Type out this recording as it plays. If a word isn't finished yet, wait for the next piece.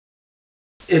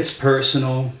It's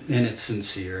personal and it's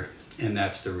sincere, and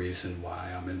that's the reason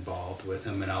why I'm involved with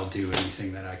them, and I'll do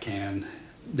anything that I can.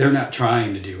 They're not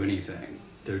trying to do anything.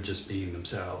 They're just being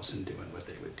themselves and doing what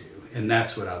they would do, and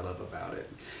that's what I love about it.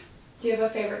 Do you have a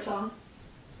favorite song?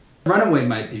 Runaway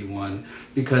might be one,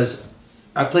 because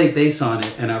I played bass on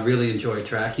it and I really enjoyed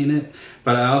tracking it,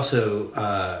 but I also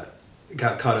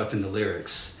got caught up in the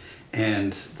lyrics,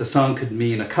 and the song could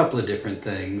mean a couple of different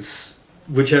things.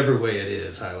 Whichever way it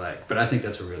is, I like, but I think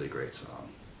that's a really great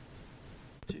song.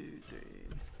 2, 3.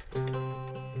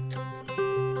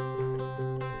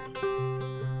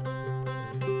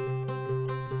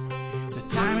 The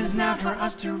time is now for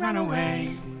us to run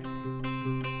away.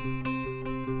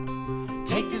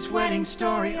 Take this wedding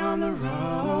story on the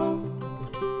road.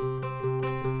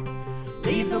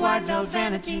 Leave the white veiled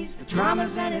vanities, the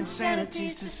dramas and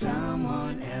insanities to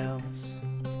someone else.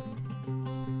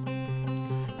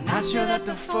 Not sure that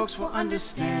the folks will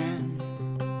understand,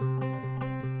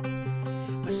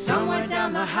 but somewhere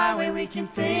down the highway we can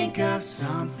think of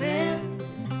something.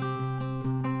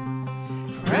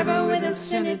 Forever with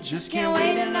us in it, just can't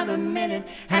wait another minute,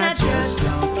 and I just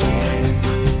don't care.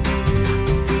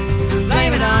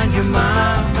 Blame it on your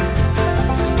mom,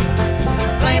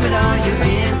 blame it on your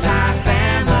entire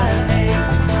family.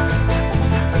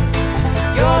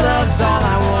 Your love's all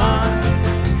I want,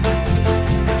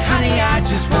 honey, I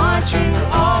just want you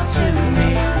all to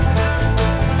me.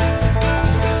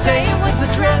 Say it was the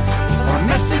dress or a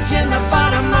message in the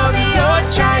bottom of your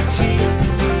chai tea.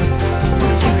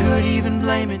 You could even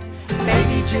blame it,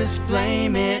 baby, just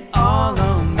blame it all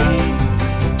on me.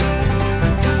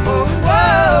 Whoa,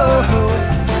 whoa,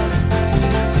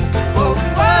 whoa,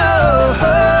 whoa, whoa,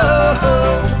 whoa,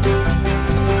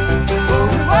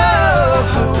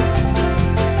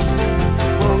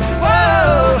 whoa,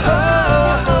 whoa,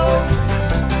 whoa.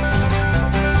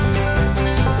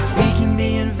 We can be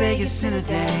in Vegas in a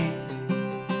day.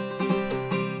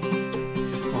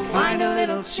 We'll find a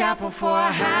little chapel for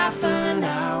a half an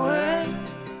hour.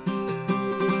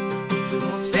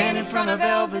 We'll stand in front of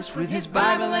Elvis with his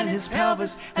Bible and his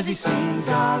pelvis as he sings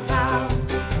our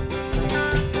vows.